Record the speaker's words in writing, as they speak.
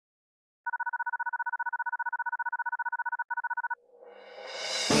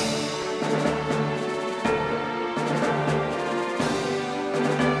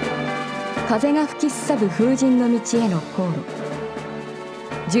風が吹きすさぶ風神の道への航路。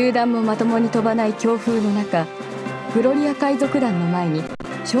銃弾もまともに飛ばない強風の中、グロリア海賊団の前に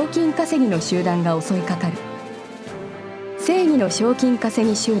賞金稼ぎの集団が襲いかかる。正義の賞金稼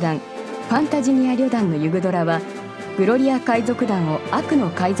ぎ集団ファンタジニア旅団のユグドラはグロリア海賊団を悪の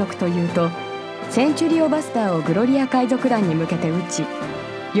海賊というと、センチュリオバスターをグロリア海賊団に向けて撃ち、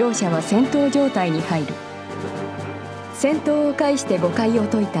両者は戦闘状態に入る。戦闘を介して誤解を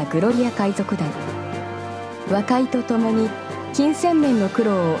解いたグロリア海賊団。和解とともに金銭面の苦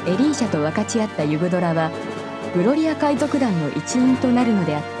労をエリーシャと分かち合ったユグドラはグロリア海賊団の一員となるの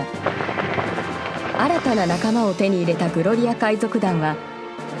であった。新たな仲間を手に入れたグロリア海賊団は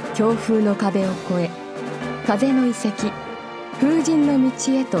強風の壁を越え、風の遺跡風神の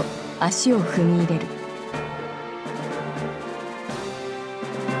道へと足を踏み入れる。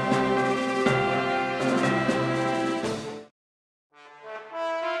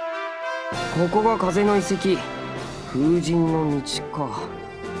ここが風の遺跡風神の道か。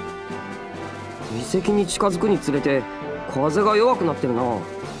遺跡に近づくにつれて風が弱くなってるな。い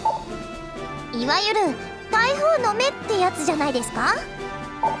わゆる台風の目ってやつじゃないですか。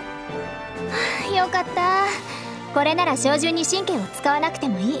よかった。これなら照準に神経を使わなくて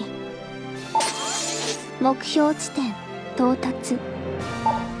もいい。目標地点到達。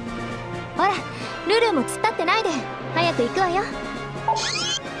ほらルルーも突っ立ってないで早く行くわよ。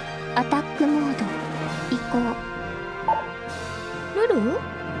アタックモード移行。ルルー？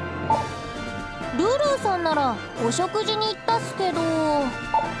ルルーさんならお食事に行ったっすけど。エリー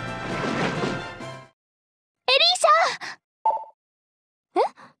シ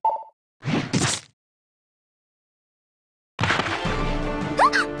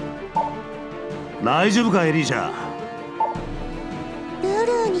ャ大丈夫かエリーシャ。ル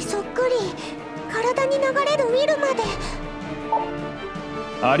ルーにそっくり体に流れるウィルまで。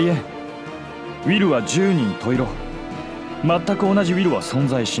ありえん。ウィルは10人十色。全く同じウィルは存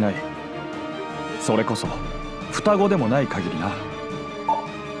在しない。それこそ双子でもない限りな。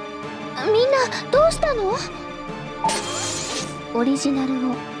みんなどうしたの？オリジナル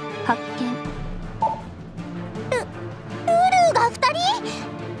を発見。ルーが2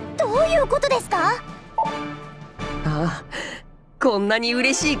人？どういうことですか？ああ、こんなに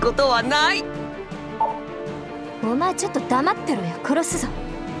嬉しいことはない。お前ちょっと黙ってろよ、殺すぞ。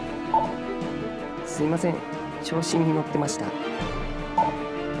すいません、調子に乗ってました。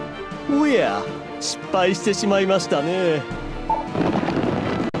おや、失敗してしまいましたね。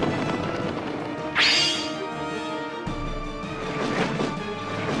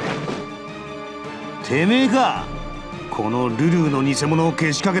てめえか、このルルーの偽物を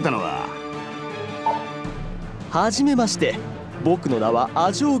けしかけたのは。はじめまして、僕の名は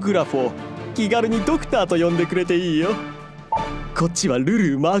アジョーグラフォー。気軽にドクターと呼んでくれていいよ。こっちはル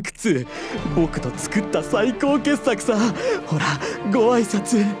ルーマーク2。僕と作った最高傑作さ。ほらご挨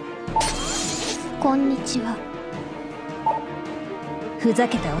拶。こんにちは。ふざ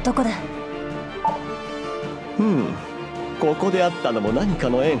けた男だ。ここで会ったのも何か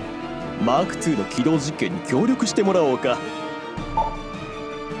の縁。マーク2の起動実験に協力してもらおうか。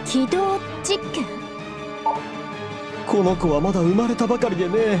起動実験？この子はまだ生まれたばかりで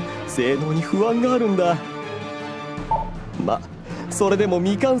ね、性能に不安があるんだ。それでも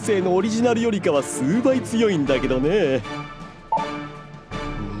未完成のオリジナルよりかは数倍強いんだけどね。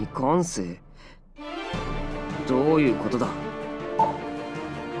未完成？どういうことだ？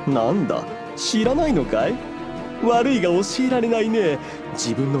なんだ、知らないのかい？悪いが教えられないね。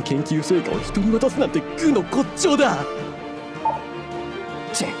自分の研究成果を人に渡すなんて愚の骨頂だ。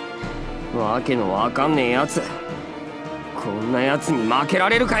わけのわかんねえやつ。こんなやつに負けら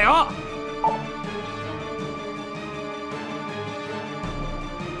れるかよ。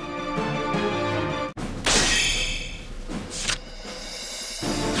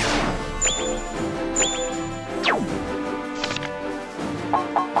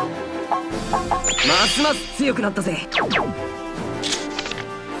ますます強くなったぜ。強くなっ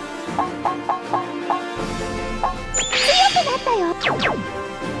たよ。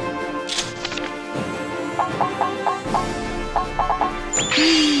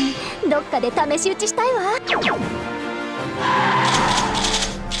どっかで試し撃ちしたいわ。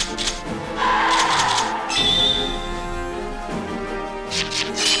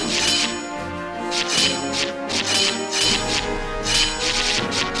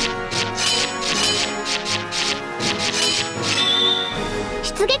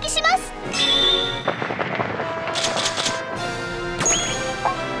出撃します。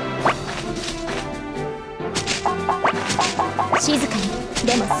静かに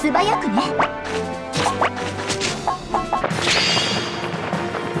でも素早くね。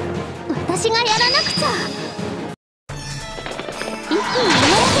私に守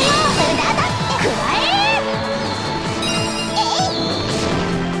らせよう。無駄だって。くらえ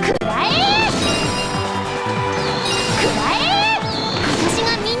くらえくらえ。私が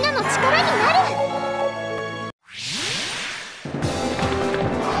みんなの力になる。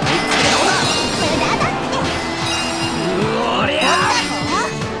無駄だって。おりゃ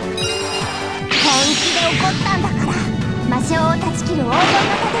本気で怒ったんだから魔性を断ち切る黄金の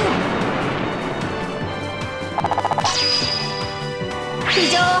盾よ。苦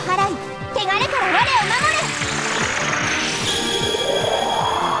情を払い汚れから我を守る。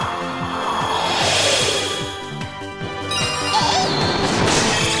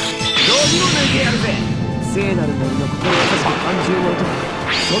度肝抜いてやるぜ。聖なる森の心優しき安住の音、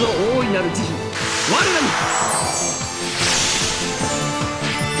その大いなる慈悲我らに。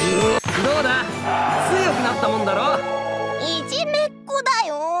どうだ、強くなったもんだろ。いじめっ子だ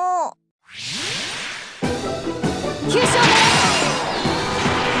よ。急所だ。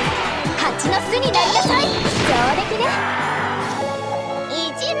蜂の巣になりなさい。上出来ね。い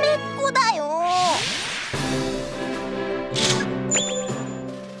じめっ子だよ。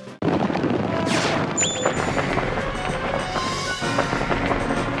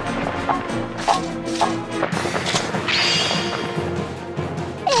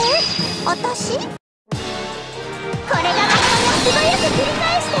私？これが魔法を素早く繰り返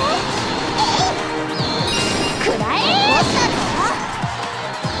して。くらえ。持ったぞ。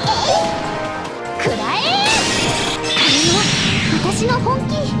くらえ。これは私の本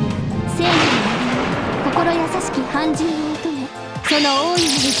気。聖なる森、心優しき半獣の乙女、その大い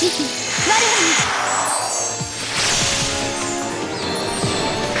なる慈悲我らに。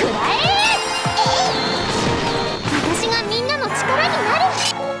くらえ。私がみんなの力になる。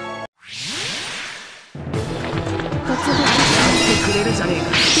くれるじゃねえか。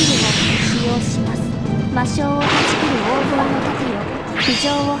スキルを使用します。魔性を断ち切る黄金の盾よ。苦情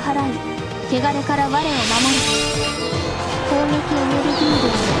を払い汚れから我を守る。攻撃エネルギー量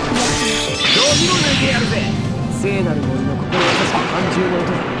を増やします。どぎも抜いてやるぜ。聖なる森の心優しき安住の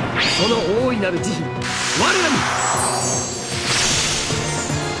音、その大いなる慈悲我らに。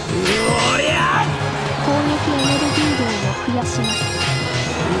おりゃ攻撃エネルギー量を増やします。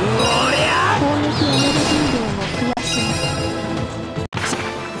おりゃ攻撃エネルギー量を増やします。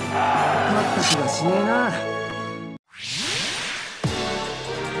勝った気がしねえな。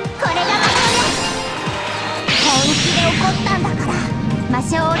これが魔法よ。本気で怒ったんだから魔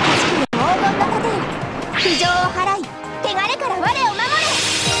性を断ち切る黄金の盾よ。苦情を払い汚れから我を守る。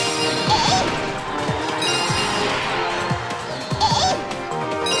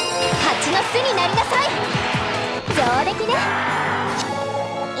蜂の巣になりなさい。上出来ね。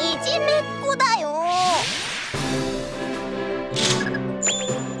いじめっ子だよ。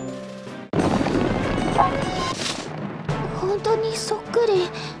本当にそっくり。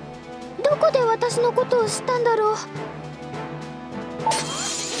どこで私のことを知ったんだろう。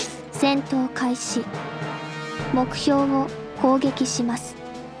戦闘開始。目標を攻撃します。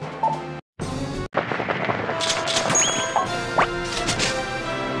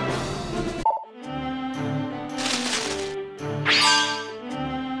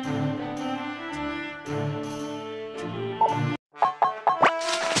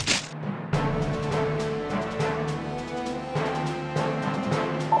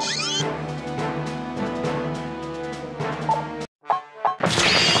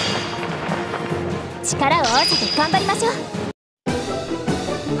力を合わせて頑張りましょう。一発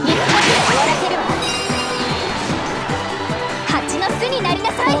で終わらせるわ。蜂の巣になり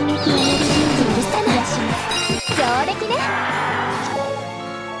なさい。攻撃エネルギー許さない。上出来ね。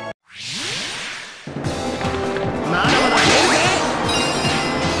まだまだ出るぜ。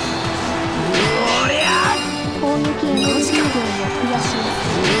おりゃ攻撃エネルギー量を増やします。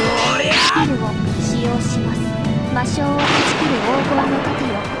おりゃスキルを使用します。魔性を断ち切る黄金の盾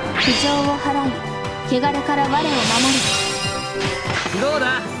よ。苦情を払い汚れから我を守る。どう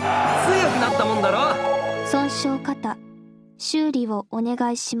だ、強くなったもんだろ。損傷肩修理をお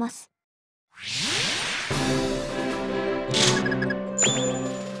願いします。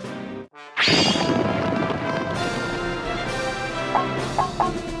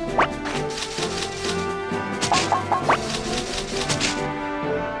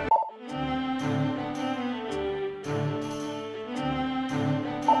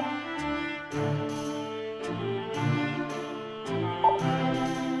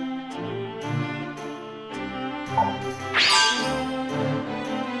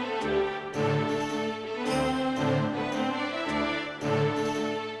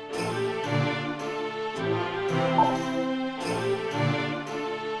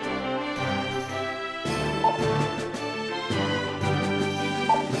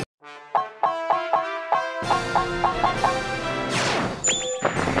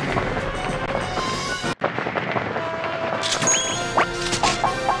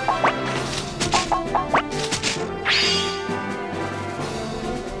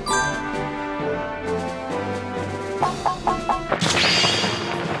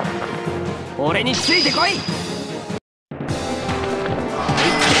俺についてこい。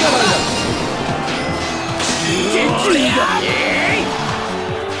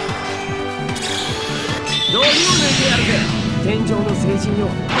道理を抜いてやるぜ。天上の聖人よ、我を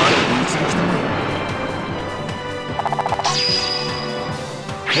導きたまえ。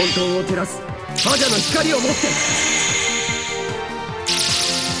本当を照らす覇者の光を持って。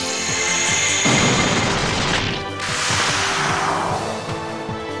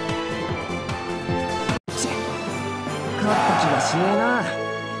勝った気がしねえな。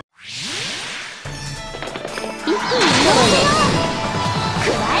一気に乗せよう。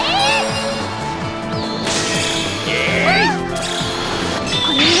くらえ。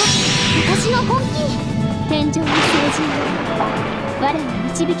これは私の本気。天上の聖人よ、我を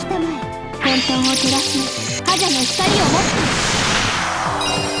導きたまえ。混沌を照らす覇者の光を持って。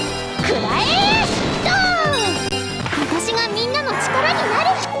くらえドーン。私がみんなの力になる。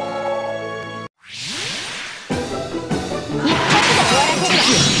一発で終わらせるわ。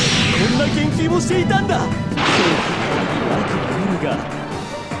こんな研究もしていたんだ。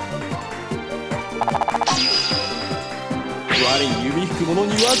我に弓引く者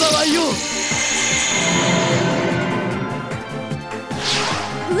に災いよ。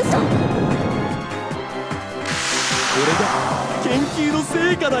嘘。これが研究の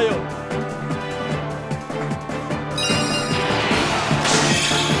成果だよ。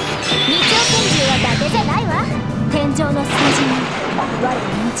二丁拳銃は伊達じゃないわ。天上の聖人よ、我を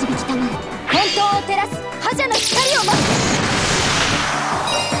導きたまえ。混沌を照らす覇者の光を持って。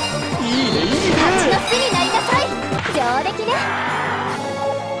いいねいいね。蜂の巣になりなさい。上出来ね。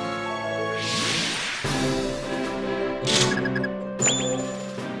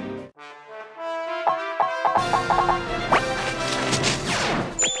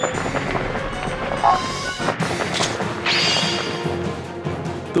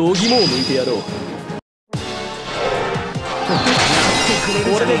道義もを抜いてやろう。こ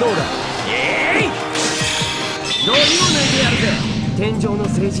れでどうだ。道理を抜いてやるぜ。天上の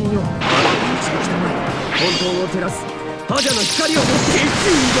聖人よ、我を導きたまえ。本当を照らす覇者の光を持って。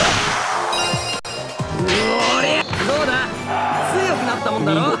おりゃ、どうだ、強くなったもん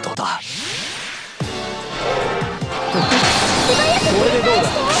だろ。見事だ。素早くこれでどうだ。こ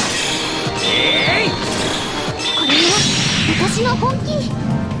れは私の本気。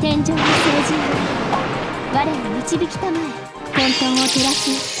天上の聖人よ、我を導きたまえ。混沌を照ら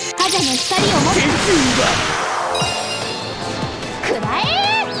す覇者の光を持って。くらえ。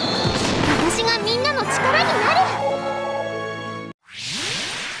私がみんなの力になる。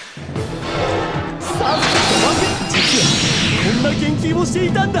さっと待て。実はこんな研究もして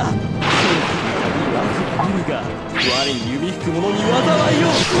いたんだ。見るが我に弓引く者に災いよ。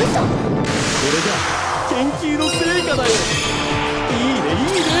嘘。これが研究の成果だよ。いいねいいね。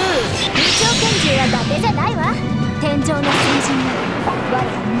二丁拳銃は伊達じゃないわ。天上の聖人よ、我を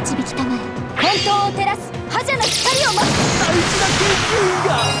導きたまえ。混沌を照らす覇者の光を持って。大事な研究員が。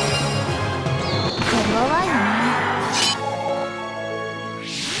弱いね。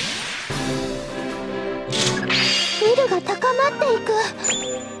ウィルが高まっていく。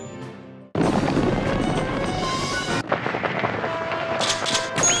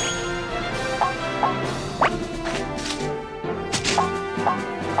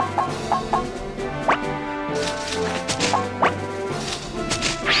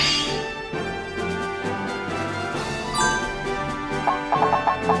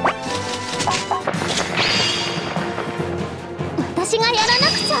私がやらな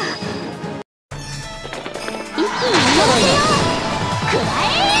くちゃ。一気に乗せよう。くらえ。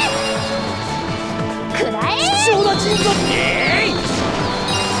くらえ。貴重な人材。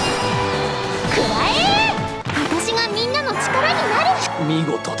くらえ。私がみんなの力になる。見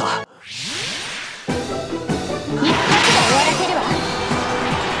事だ。一発で終わらせるわ。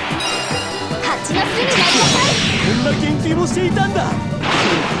蜂の巣になりなさい。こんな研究もしていたんだ。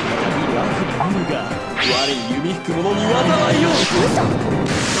見るが我に弓引く者に災いよ。嘘。こ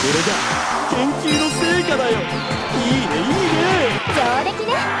れが研究の成果だよ。いいねいいね。上出来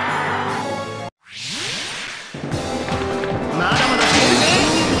ね。まだまだ来るぜ。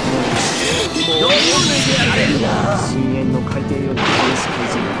道理を抜いてやるぜ。深淵の海底より激しく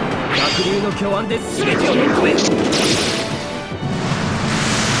じり、濁流の巨湾で全てを止める。どうよ。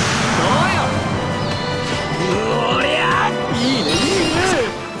おりゃ。いいねいいね。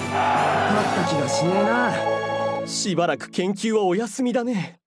勝った気がしねえな。しばらく研究はお休みだ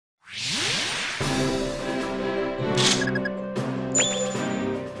ね。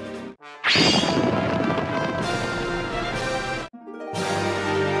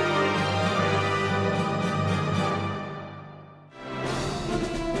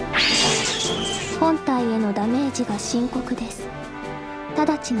本体へのダメージが深刻です。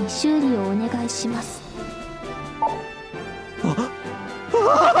直ちに修理をお願いします。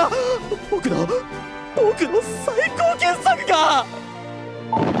僕の最高傑作が。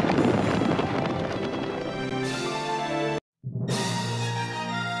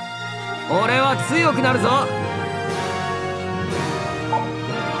俺は強くなるぞ。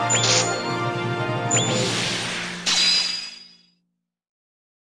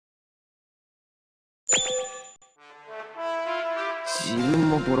自分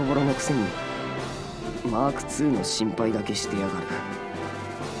もボロボロのくせにマーク2の心配だけしてやがる。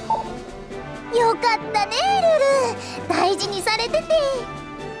よかったねルル、大事にされてて。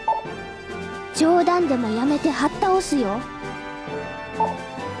冗談でもやめてはっ倒すよ。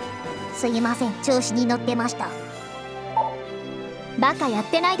すいません、調子に乗ってました。バカやっ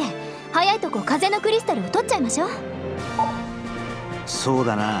てないで、早いとこ風のクリスタルを取っちゃいましょう。そう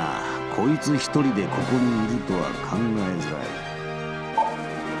だな、こいつ一人でここにいるとは考えづら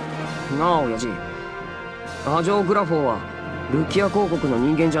い。なあ親父、アジョーグラフォーはルキア公国の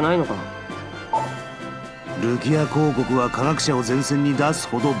人間じゃないのか。ルキア公国は科学者を前線に出す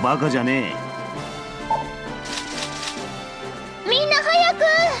ほどバカじゃねえ。みんな早く。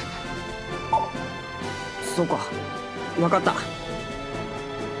そうか、分かった。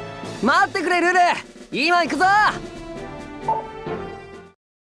待ってくれルル、今行くぞ。